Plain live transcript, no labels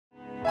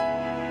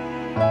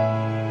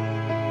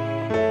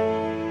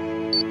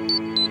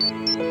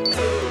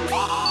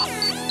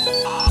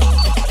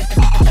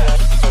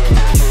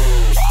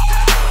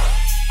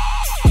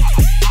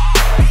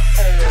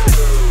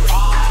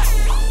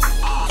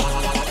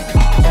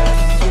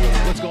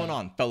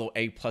on, fellow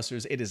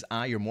A-plussers? It is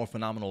I, your more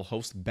phenomenal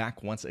host,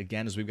 back once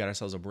again as we've got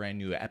ourselves a brand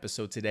new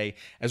episode today,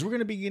 as we're going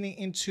to be getting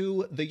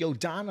into the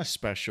Yodonna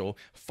Special,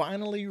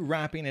 finally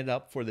wrapping it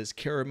up for this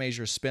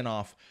Kiramager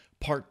spinoff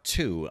Part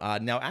 2.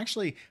 Now,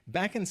 actually,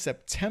 back in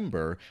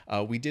September,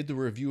 we did the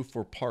review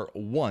for Part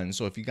 1,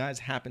 so if you guys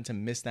happen to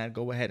miss that,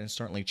 go ahead and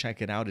certainly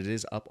check it out. It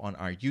is up on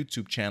our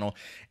YouTube channel,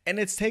 and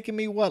it's taken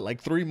me,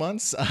 like 3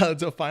 months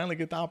to finally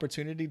get the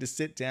opportunity to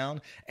sit down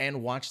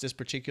and watch this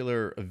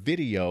particular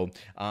video,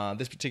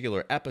 this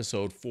particular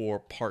episode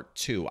for Part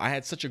 2. I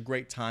had such a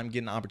great time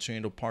getting the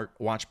opportunity to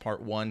watch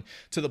Part 1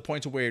 to the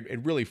point to where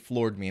it really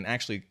floored me and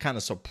actually kind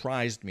of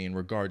surprised me in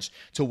regards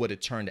to what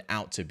it turned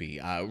out to be.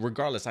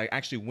 Regardless, I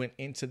actually went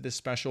into this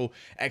special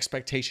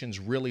expectations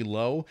really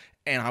low,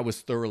 and I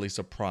was thoroughly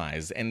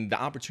surprised. And the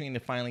opportunity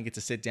to finally get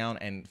to sit down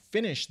and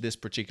finish this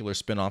particular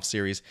spin-off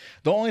series,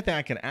 the only thing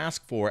I can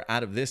ask for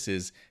out of this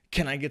is,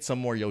 can I get some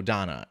more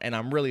Yodonna? And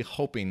I'm really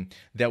hoping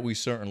that we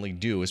certainly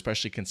do,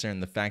 especially considering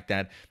the fact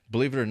that,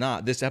 believe it or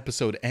not, this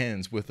episode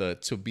ends with a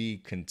to be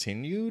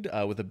continued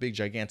with a big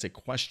gigantic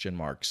question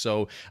mark.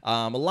 So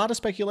a lot of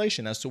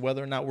speculation as to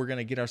whether or not we're going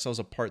to get ourselves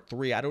a Part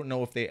 3. I don't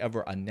know if they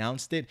ever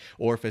announced it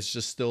or if it's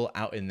just still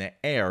out in the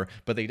air,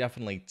 but they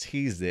definitely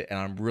teased it, and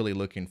I'm really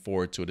looking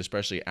forward to it,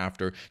 especially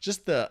after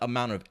just the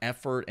amount of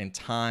effort and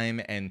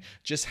time and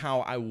just how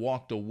I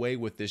walked away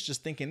with this,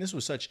 just thinking this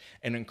was such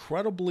an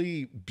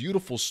incredibly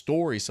beautiful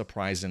story,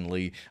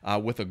 surprisingly,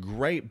 with a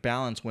great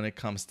balance when it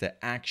comes to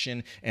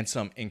action and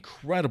some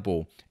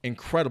incredible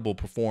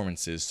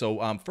performances.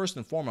 So first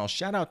and foremost,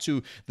 shout out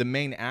to the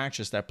main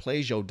actress that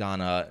plays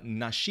Yodonna,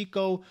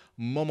 Nashiko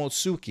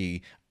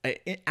Momotsuki.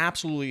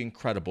 Absolutely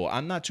incredible.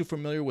 I'm not too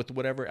familiar with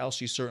whatever else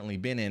she's certainly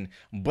been in,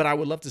 but I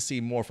would love to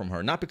see more from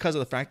her. Not because of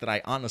the fact that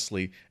I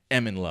honestly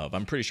am in love.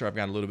 I'm pretty sure I've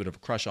got a little bit of a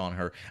crush on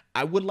her.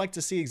 I would like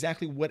to see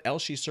exactly what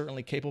else she's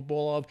certainly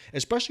capable of,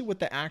 especially with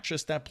the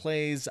actress that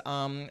plays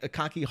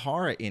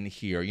Kakihara in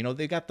here. You know,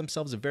 they got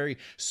themselves a very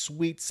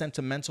sweet,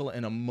 sentimental,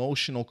 and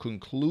emotional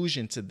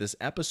conclusion to this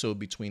episode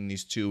between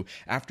these two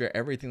after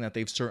everything that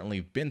they've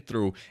certainly been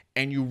through,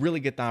 and you really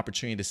get the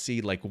opportunity to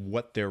see like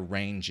what their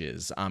range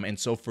is. And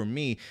so for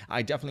me,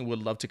 I definitely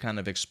would love to kind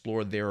of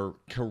explore their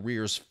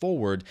careers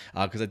forward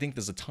because I think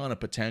there's a ton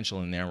of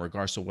potential in there in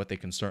regards to what they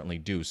can certainly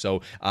do.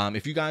 So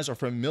if you guys are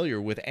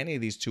familiar with any of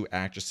these two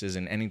actresses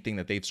and anything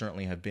that they've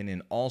certainly have been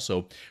in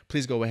also,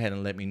 please go ahead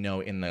and let me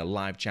know in the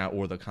live chat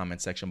or the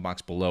comment section box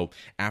below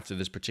after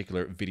this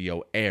particular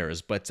video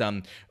airs. But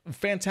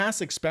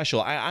fantastic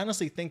special. I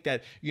honestly think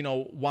that, you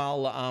know,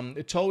 while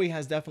Toei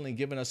has definitely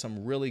given us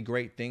some really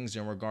great things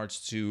in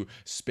regards to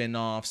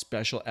spin-offs,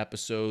 special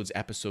episodes,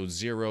 episode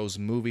zeros,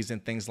 movies,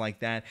 and things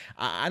like that,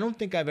 I don't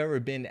think I've ever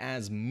been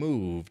as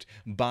moved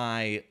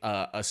by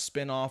a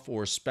spin-off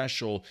or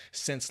special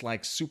since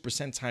like Super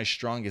Sentai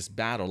Strongest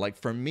Battle. Like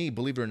for me,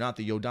 believe it or not,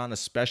 the Yodonna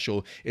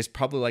Special is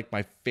probably like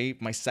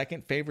my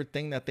second favorite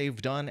thing that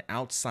they've done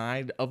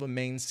outside of a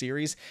main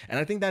series, and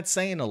I think that's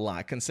saying a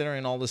lot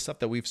considering all the stuff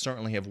that we've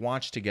certainly have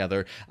watched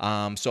together.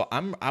 So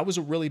I was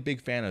a really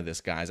big fan of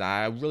this, guys.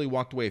 I really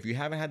walked away. If you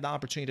haven't had the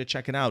opportunity to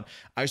check it out,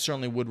 I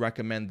certainly would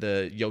recommend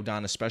the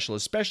Yodonna Special,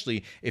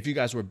 especially if you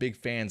guys were big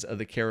fans of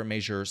the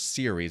Kiramager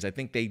series. I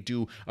think they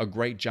do a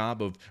great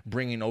job of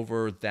bringing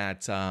over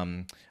that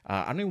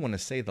I don't even want to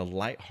say the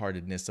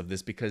lightheartedness of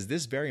this, because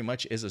this very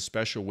much is a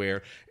special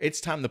where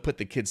it's time to put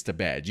the kids to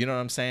bed. You know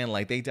what I'm saying?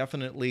 Like they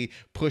definitely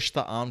push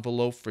the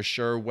envelope for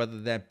sure, whether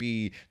that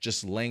be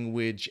just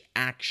language,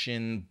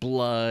 action,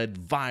 blood,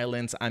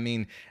 violence. I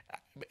mean,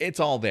 it's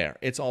all there.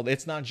 It's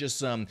not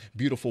just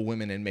beautiful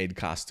women in maid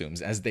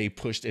costumes as they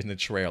pushed in the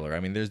trailer. I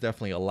mean, there's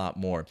definitely a lot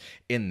more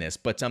in this.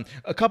 But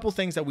a couple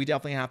things that we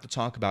definitely have to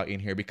talk about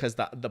in here, because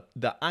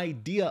the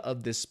idea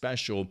of this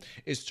special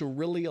is to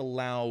really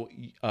allow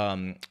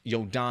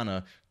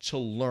Yodonna to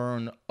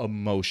learn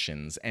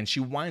emotions, and she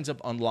winds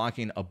up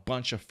unlocking a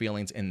bunch of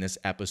feelings in this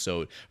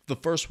episode. The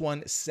first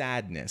one,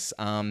 sadness.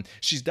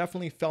 She's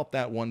definitely felt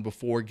that one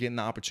before, getting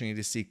the opportunity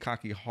to see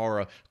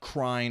Kakihara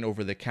crying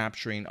over the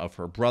capturing of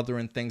her brother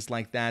and things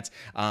like that.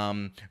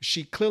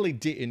 She clearly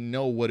didn't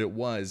know what it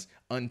was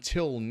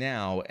until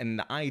now, and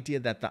the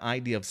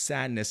idea of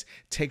sadness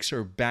takes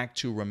her back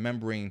to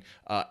remembering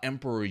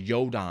Emperor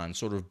Yodon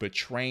sort of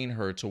betraying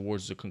her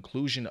towards the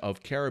conclusion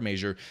of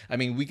Kiramager. I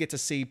mean, we get to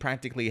see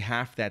practically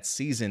half that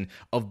season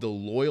of the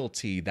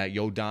loyalty that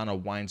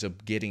Yodonna winds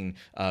up giving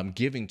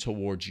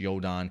towards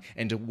Yodon,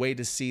 and a way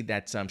to see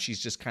that she's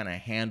just kind of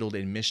handled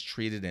and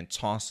mistreated and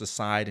tossed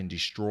aside and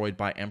destroyed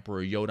by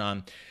Emperor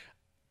Yodon.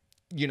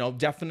 you know,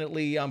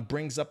 definitely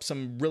brings up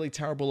some really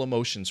terrible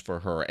emotions for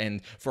her.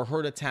 And for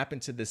her to tap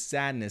into this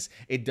sadness,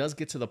 it does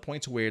get to the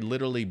point to where it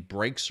literally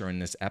breaks her in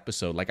this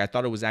episode. Like, I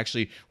thought it was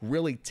actually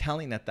really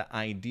telling at the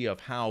idea of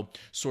how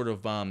sort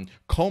of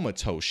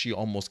comatose she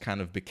almost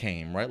kind of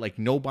became, right? Like,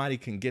 nobody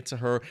can get to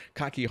her.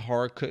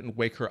 Kakihara couldn't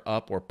wake her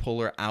up or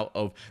pull her out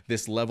of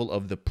this level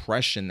of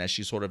depression that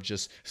she sort of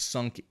just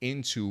sunk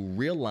into,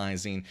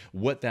 realizing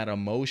what that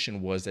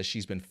emotion was that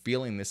she's been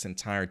feeling this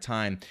entire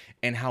time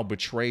and how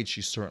betrayed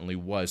she certainly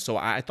was. So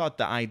I thought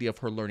the idea of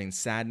her learning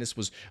sadness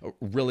was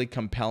really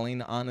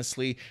compelling,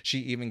 honestly. She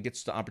even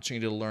gets the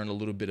opportunity to learn a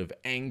little bit of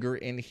anger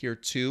in here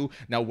too.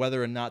 Now,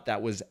 whether or not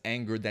that was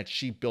anger that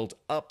she built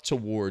up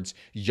towards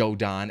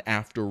Yodonna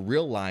after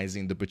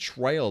realizing the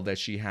betrayal that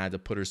she had to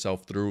put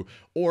herself through,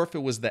 or if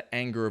it was the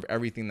anger of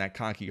everything that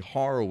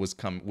Kakihara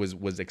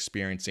was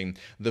experiencing,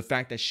 the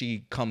fact that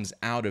she comes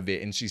out of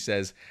it and she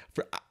says,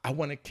 I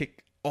want to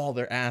kick all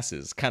their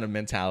asses kind of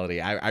mentality.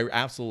 I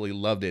absolutely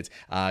loved it.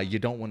 You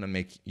don't want to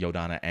make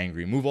Yodonna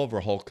angry. Move over,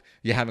 Hulk.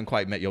 You haven't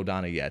quite met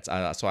Yodonna yet.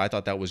 So I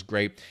thought that was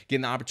great.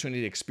 Getting the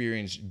opportunity to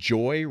experience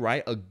joy,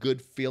 right? A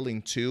good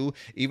feeling too.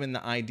 Even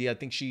the idea, I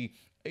think she,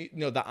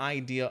 the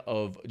idea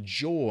of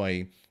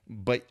joy,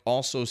 but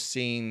also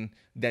seeing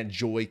that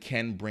joy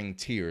can bring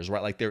tears,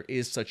 right? Like there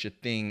is such a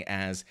thing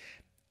as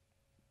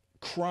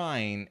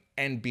crying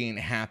and being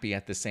happy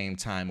at the same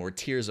time, or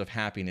tears of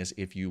happiness,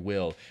 if you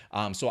will.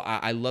 So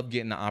I love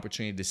getting the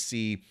opportunity to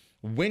see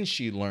when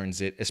she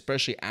learns it,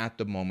 especially at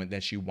the moment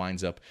that she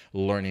winds up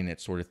learning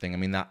it, sort of thing. I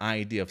mean, the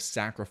idea of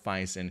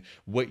sacrifice and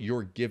what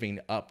you're giving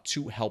up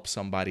to help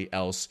somebody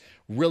else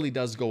really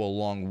does go a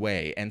long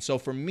way. And so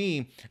for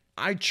me,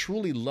 I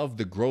truly love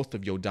the growth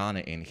of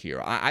Yodonna in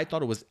here. I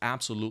thought it was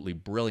absolutely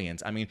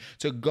brilliant. I mean,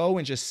 to go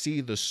and just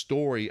see the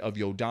story of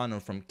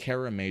Yodonna from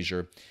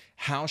Kiramager,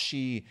 how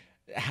she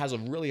has a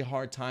really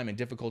hard time and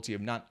difficulty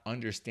of not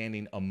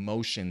understanding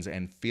emotions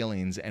and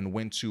feelings and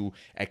when to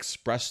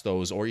express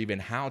those, or even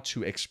how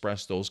to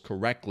express those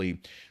correctly,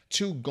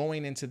 to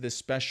going into this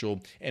special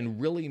and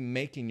really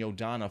making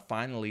Yodonna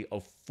finally a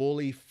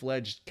fully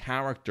fledged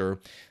character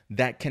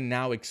that can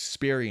now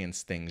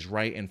experience things,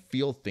 right, and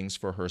feel things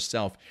for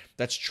herself.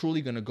 That's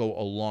truly going to go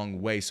a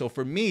long way. So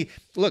for me,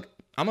 look,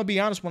 I'm going to be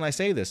honest when I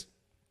say this.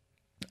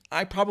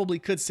 I probably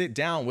could sit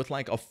down with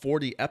like a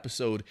 40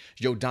 episode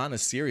Yodonna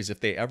series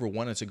if they ever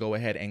wanted to go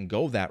ahead and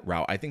go that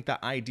route. I think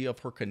the idea of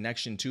her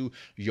connection to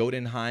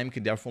Jotunheim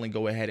can definitely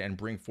go ahead and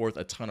bring forth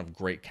a ton of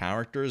great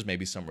characters,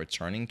 maybe some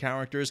returning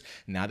characters.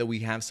 Now that we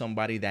have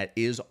somebody that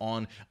is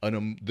on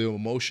the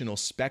emotional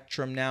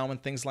spectrum now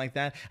and things like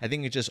that, I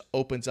think it just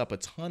opens up a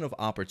ton of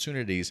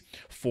opportunities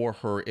for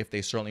her if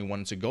they certainly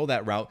wanted to go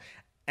that route.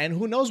 And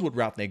who knows what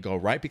route they go,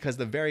 right? Because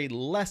the very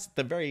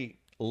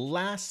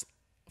last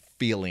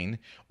feeling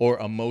or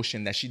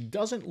emotion that she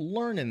doesn't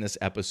learn in this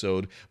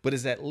episode, but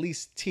is at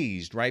least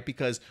teased, right?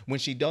 Because when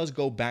she does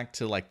go back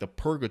to like the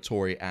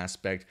purgatory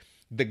aspect,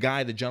 the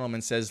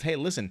gentleman says, hey,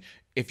 listen,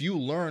 if you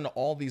learn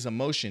all these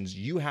emotions,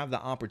 you have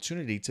the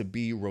opportunity to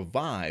be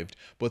revived.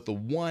 But the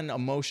one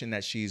emotion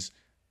that she's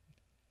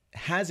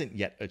hasn't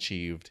yet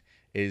achieved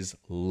is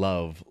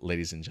love,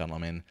 ladies and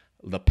gentlemen.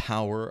 The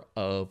power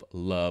of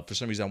love. For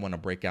some reason, I want to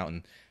break out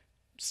and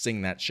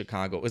sing that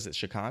Chicago. Is it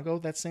Chicago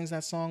that sings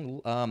that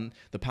song?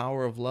 The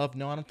Power of Love?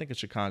 No, I don't think it's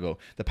Chicago.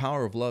 The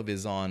Power of Love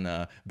is on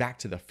Back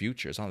to the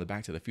Future. It's on the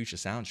Back to the Future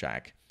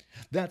soundtrack.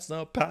 That's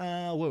the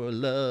power of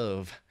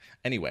love.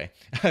 Anyway,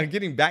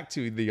 getting back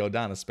to the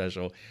Yodonna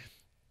special,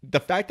 the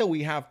fact that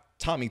we have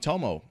Tommy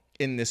Tomo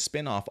in this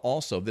spinoff,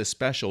 also this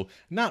special,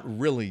 not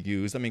really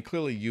used. I mean,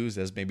 clearly used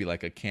as maybe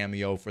like a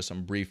cameo for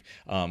some brief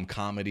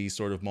comedy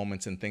sort of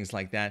moments and things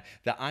like that.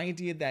 The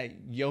idea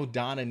that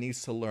Yodonna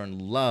needs to learn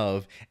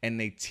love, and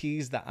they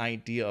tease the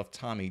idea of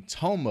Tommy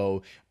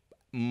Tomo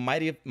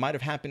might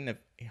have happened if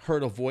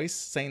heard a voice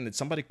saying that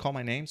somebody call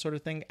my name, sort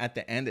of thing, at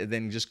the end, and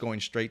then just going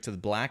straight to the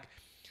black.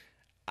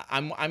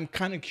 I'm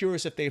kind of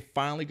curious if they're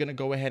finally going to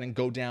go ahead and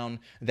go down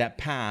that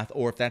path,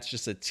 or if that's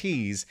just a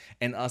tease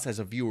and us as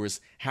a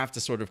viewers have to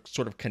sort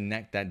of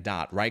connect that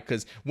dot, right?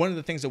 Because one of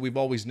the things that we've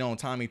always known,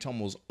 Tommy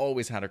Tomo's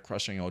always had a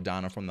crush on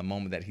Yodonna from the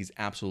moment that he's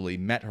absolutely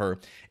met her.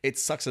 It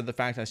sucks at the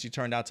fact that she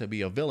turned out to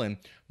be a villain,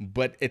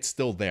 but it's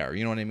still there,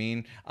 you know what I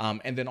mean?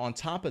 And then on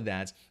top of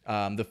that,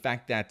 the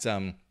fact that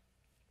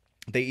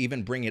they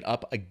even bring it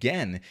up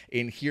again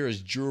in here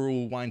as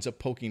Juru winds up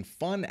poking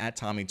fun at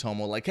Tommy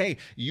Tomo, like, hey,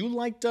 you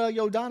liked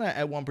Yodonna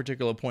at one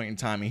particular point in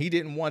time, and he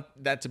didn't want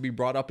that to be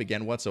brought up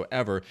again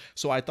whatsoever.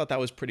 So I thought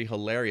that was pretty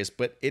hilarious,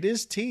 but it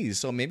is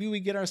teased. So maybe we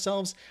get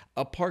ourselves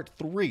a part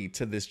 3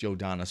 to this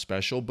Yodonna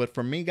special. But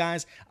for me,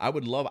 guys, I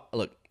would love,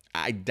 look,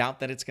 I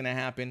doubt that it's going to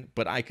happen,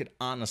 but I could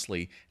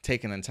honestly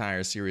take an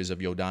entire series of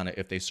Yodonna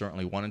if they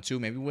certainly wanted to,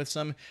 maybe with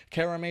some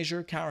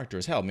Kiramager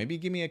characters. Hell, maybe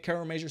give me a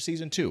Kiramager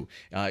season 2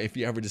 if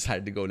you ever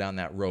decided to go down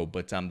that road.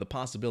 But the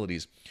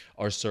possibilities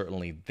are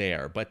certainly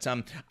there. But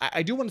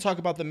I do want to talk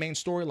about the main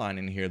storyline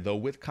in here, though,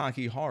 with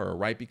Kakihara,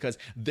 right? Because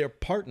their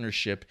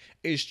partnership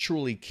is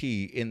truly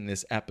key in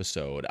this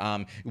episode.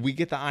 We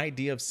get the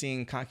idea of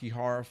seeing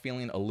Kakihara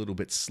feeling a little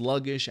bit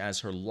sluggish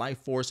as her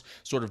life force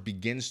sort of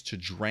begins to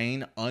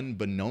drain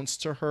unbeknownst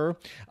to her.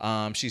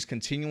 She's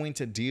continuing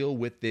to deal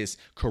with this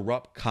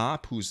corrupt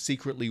cop who's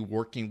secretly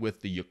working with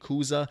the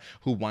Yakuza,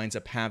 who winds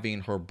up having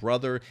her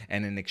brother,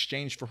 and in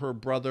exchange for her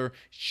brother,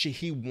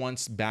 he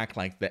wants back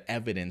like the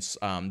evidence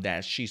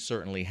that she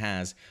certainly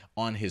has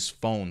on his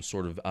phone,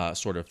 sort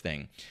of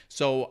thing.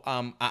 So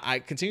I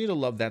continue to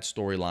love that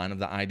storyline of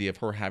the idea of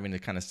her having to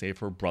kind of save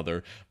her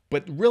brother.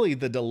 But really,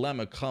 the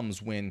dilemma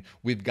comes when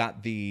we've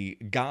got the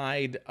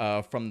guide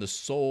from the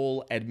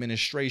Soul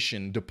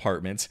Administration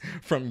Department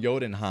from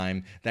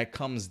Jotunheim that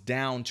comes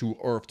down to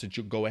Earth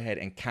to go ahead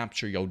and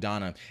capture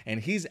Yodonna. And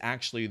he's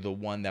actually the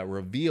one that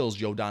reveals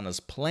Yodonna's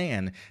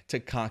plan to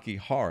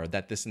Kakihara,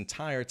 that this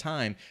entire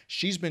time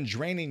she's been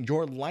draining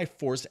your life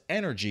force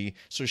energy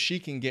so she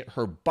can get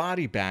her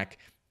body back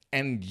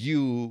and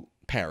you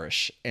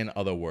perish, in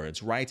other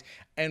words, right?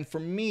 And for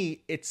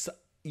me, it's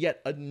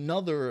yet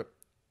another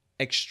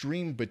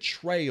extreme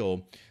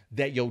betrayal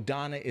that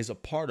Yodonna is a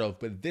part of,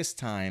 but this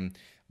time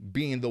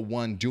being the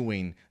one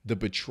doing the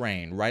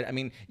betraying, right? I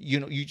mean,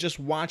 you just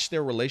watch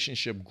their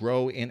relationship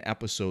grow in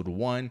episode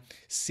 1,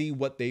 see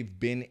what they've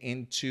been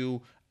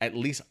into at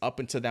least up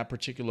until that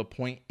particular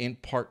point in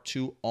part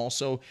 2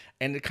 also,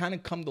 and to kind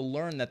of come to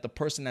learn that the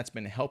person that's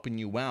been helping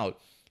you out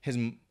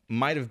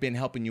might have been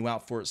helping you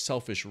out for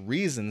selfish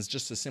reasons,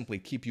 just to simply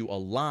keep you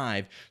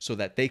alive so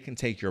that they can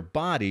take your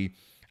body,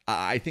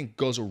 I think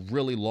goes a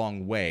really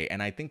long way.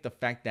 And I think the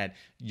fact that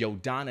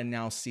Yodonna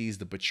now sees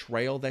the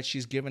betrayal that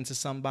she's given to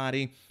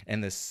somebody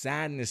and the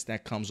sadness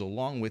that comes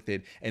along with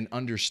it and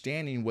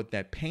understanding what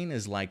that pain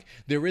is like.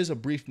 There is a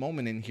brief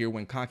moment in here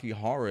when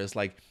Kakihara is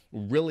like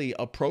really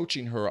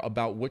approaching her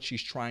about what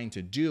she's trying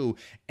to do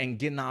and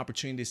getting the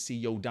opportunity to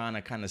see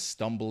Yodonna kind of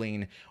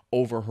stumbling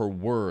over her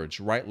words,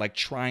 right? Like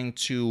trying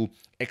to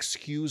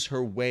excuse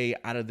her way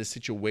out of the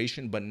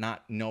situation, but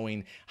not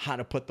knowing how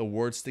to put the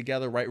words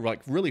together, right?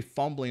 Like really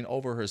fumbling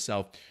over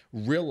herself,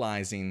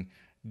 realizing,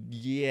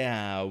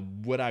 yeah,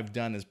 what I've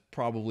done is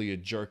probably a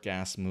jerk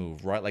ass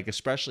move, right? Like,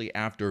 especially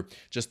after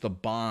just the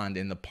bond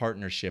and the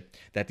partnership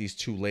that these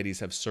two ladies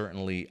have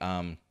certainly,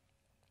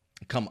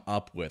 come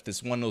up with.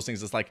 It's one of those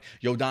things that's like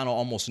Yodonna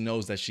almost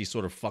knows that she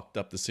sort of fucked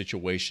up the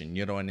situation,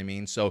 you know what I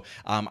mean? So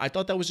I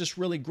thought that was just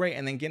really great.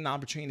 And then getting the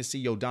opportunity to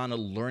see Yodonna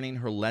learning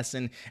her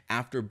lesson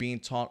after being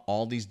taught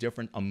all these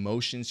different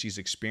emotions she's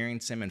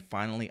experiencing and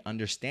finally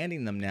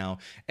understanding them now.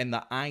 And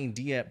the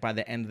idea by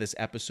the end of this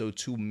episode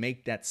to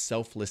make that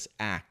selfless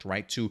act,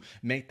 right? To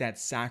make that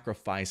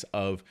sacrifice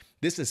of,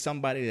 this is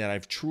somebody that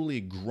I've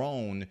truly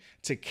grown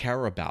to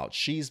care about.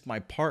 She's my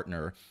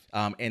partner,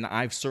 and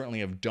I've certainly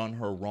have done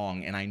her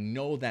wrong. And I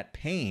know that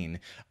pain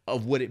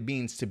of what it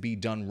means to be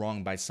done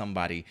wrong by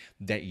somebody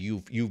that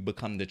you've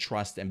become to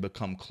trust and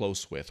become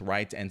close with,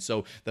 right? And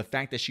so the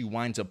fact that she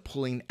winds up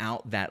pulling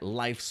out that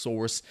life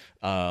source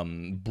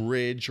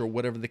bridge or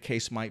whatever the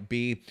case might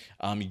be,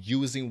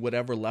 using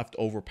whatever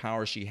leftover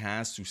power she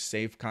has to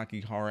save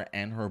Kakihara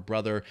and her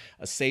brother,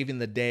 saving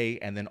the day,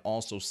 and then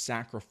also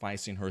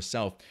sacrificing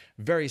herself.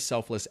 Very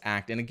selfless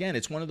act. And again,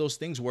 it's one of those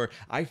things where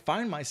I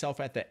find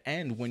myself at the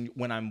end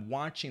when I'm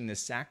watching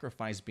this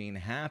sacrifice being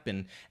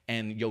happen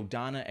and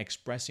Yodonna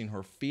expressing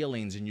her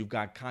feelings, and you've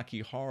got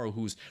Kakihara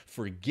who's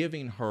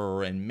forgiving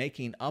her and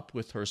making up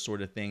with her,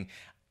 sort of thing.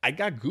 I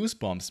got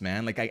goosebumps,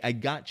 man. Like I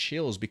got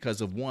chills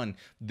because of, one,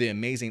 the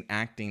amazing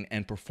acting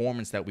and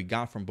performance that we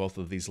got from both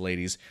of these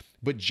ladies,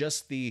 but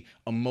just the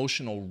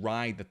emotional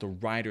ride that the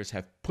writers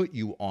have put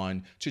you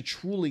on to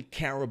truly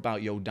care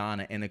about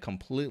Yodonna in a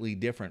completely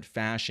different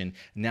fashion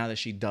now that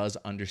she does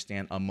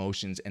understand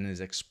emotions and is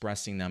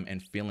expressing them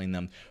and feeling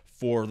them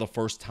for the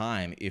first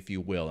time, if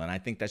you will. And I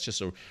think that's just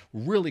a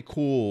really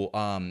cool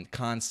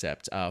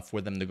concept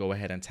for them to go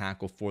ahead and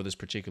tackle for this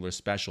particular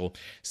special,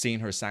 seeing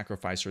her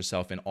sacrifice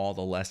herself and all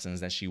the lessons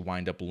that she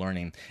wind up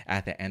learning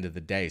at the end of the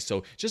day.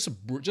 So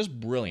just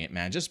brilliant,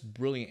 man. Just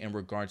brilliant in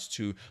regards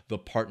to the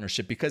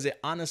partnership, because it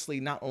honestly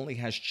not only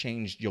has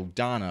changed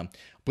Yodonna,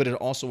 but it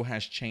also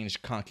has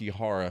changed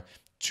Kakihara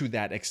to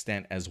that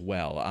extent as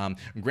well.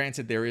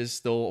 Granted, there is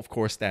still, of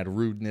course, that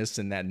rudeness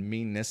and that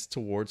meanness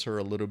towards her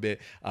a little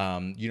bit,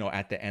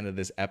 at the end of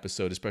this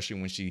episode, especially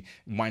when she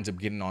winds up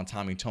getting on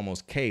Tommy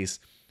Tomo's case.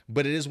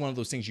 But it is one of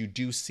those things you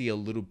do see a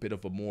little bit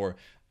of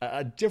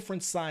a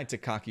different side to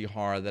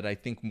Kakihara that I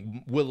think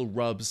will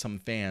rub some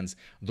fans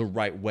the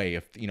right way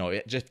if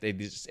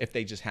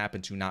they just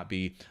happen to not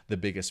be the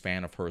biggest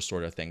fan of her,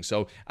 sort of thing.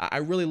 So I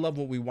really love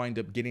what we wind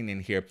up getting in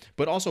here.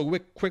 But also,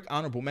 quick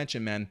honorable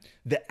mention, man,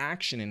 the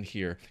action in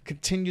here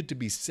continued to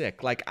be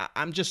sick. Like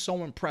I'm just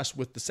so impressed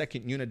with the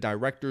second unit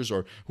directors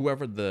or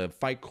whoever the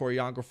fight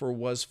choreographer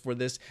was for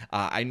this.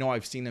 I know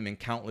I've seen them in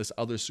countless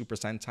other Super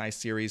Sentai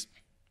series,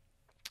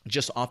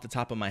 just off the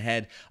top of my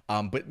head.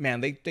 But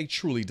man, they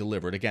truly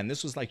delivered. Again,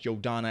 this was like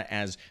Yodonna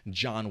as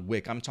John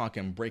Wick. I'm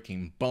talking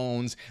breaking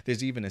bones.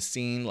 There's even a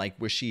scene like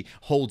where she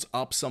holds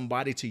up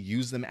somebody to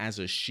use them as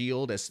a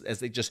shield as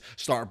they just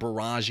start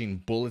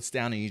barraging bullets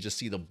down, and you just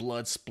see the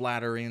blood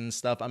splattering and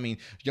stuff. I mean,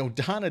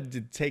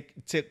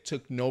 Yodonna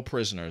took no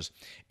prisoners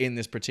in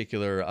this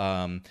particular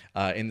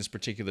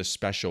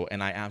special,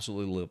 and I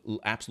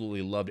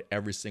absolutely loved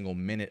every single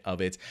minute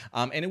of it.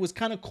 And it was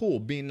kind of cool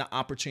being the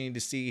opportunity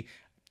to see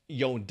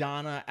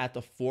Yodonna at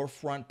the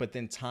forefront, but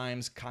then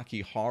times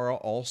Kakihara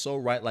also,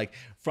 right? Like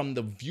from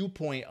the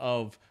viewpoint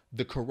of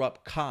the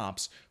corrupt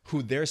cops,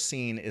 who they're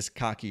seeing is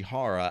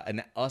Kakihara,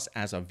 and us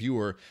as a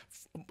viewer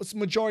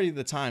majority of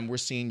the time we're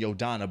seeing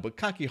Yodonna, but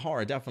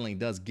Kakihara definitely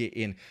does get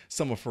in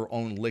some of her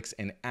own licks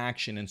and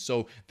action. And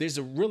so there's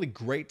a really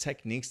great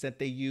techniques that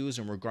they use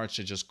in regards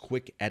to just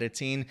quick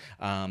editing,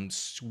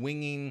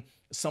 swinging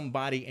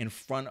somebody in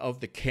front of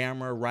the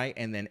camera, right?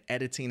 And then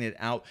editing it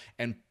out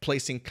and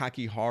placing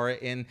Kakihara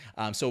in.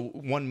 So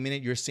 1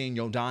 minute you're seeing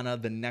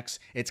Yodonna, the next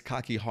it's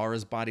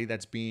Kakihara's body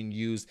that's being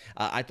used.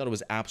 I thought it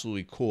was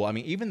absolutely cool. I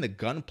mean, even the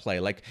gunplay,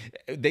 like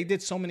they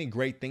did so many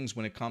great things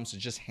when it comes to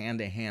just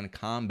hand-to-hand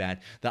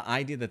combat. The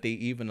idea that they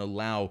even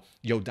allow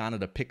Yodonna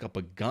to pick up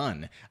a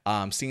gun,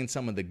 seeing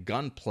some of the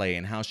gunplay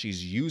and how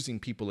she's using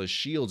people as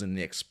shields and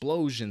the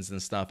explosions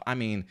and stuff. I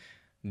mean,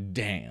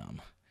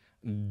 damn.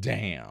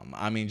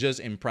 I mean,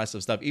 just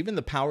impressive stuff. Even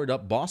the powered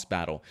up boss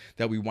battle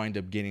that we wind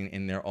up getting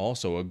in there,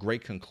 also a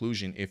great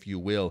conclusion, if you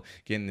will,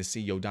 getting to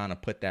see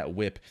Yodonna put that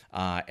whip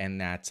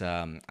and that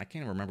I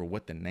can't remember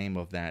what the name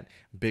of that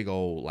big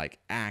old like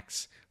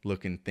axe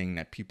looking thing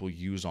that people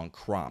use on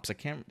crops.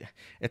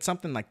 It's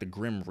something like the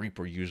Grim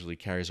Reaper usually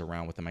carries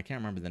around with them. I can't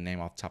remember the name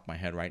off the top of my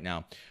head right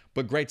now,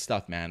 but great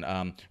stuff,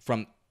 man.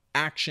 From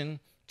action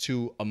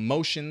to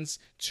emotions,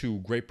 to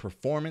great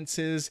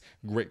performances,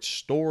 great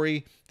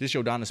story. This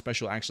Yodonna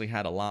special actually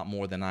had a lot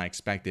more than I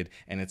expected,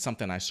 and it's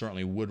something I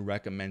certainly would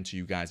recommend to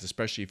you guys,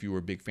 especially if you were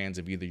big fans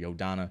of either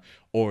Yodonna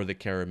or the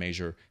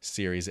Kiramager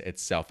series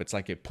itself. It's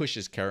like it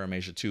pushes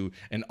Kiramager to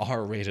an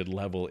R-rated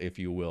level, if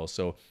you will.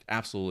 So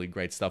absolutely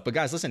great stuff. But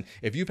guys, listen,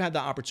 if you've had the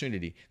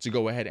opportunity to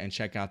go ahead and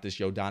check out this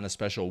Yodonna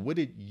special, what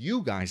did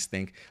you guys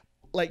think?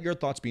 Let your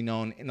thoughts be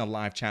known in the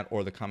live chat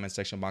or the comment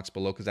section box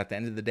below, because at the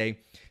end of the day,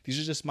 these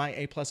are just my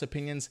A+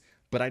 opinions,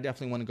 but I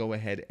definitely want to go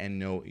ahead and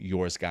know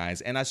yours,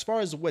 guys. And as far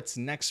as what's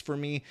next for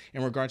me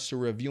in regards to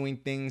reviewing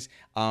things,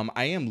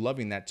 I am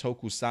loving that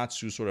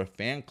tokusatsu sort of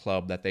fan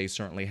club that they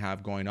certainly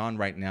have going on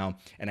right now.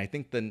 And I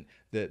think the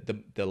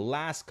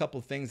last couple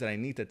things that I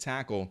need to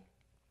tackle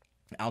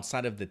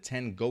outside of the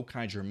 10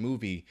 Gokaiger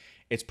movie,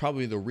 it's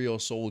probably the Real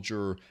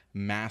Soldier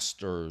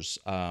Masters.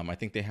 I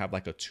think they have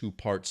like a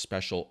 2-part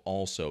special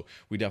also.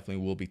 We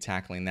definitely will be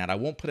tackling that. I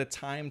won't put a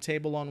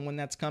timetable on when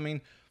that's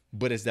coming,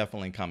 but it's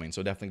definitely coming.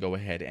 So definitely go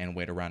ahead and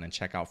wait around and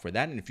check out for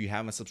that. And if you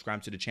haven't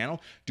subscribed to the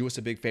channel, do us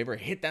a big favor,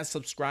 hit that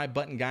subscribe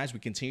button, guys. We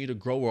continue to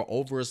grow. We're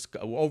over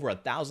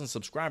 1,000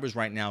 subscribers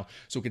right now.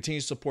 So continue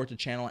to support the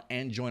channel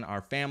and join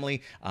our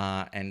family.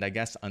 And I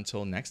guess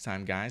until next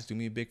time, guys, do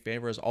me a big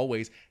favor as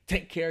always.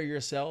 Take care of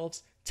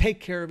yourselves, take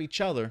care of each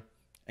other,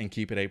 and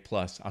keep it A+.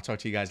 I'll talk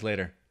to you guys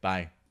later.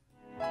 Bye.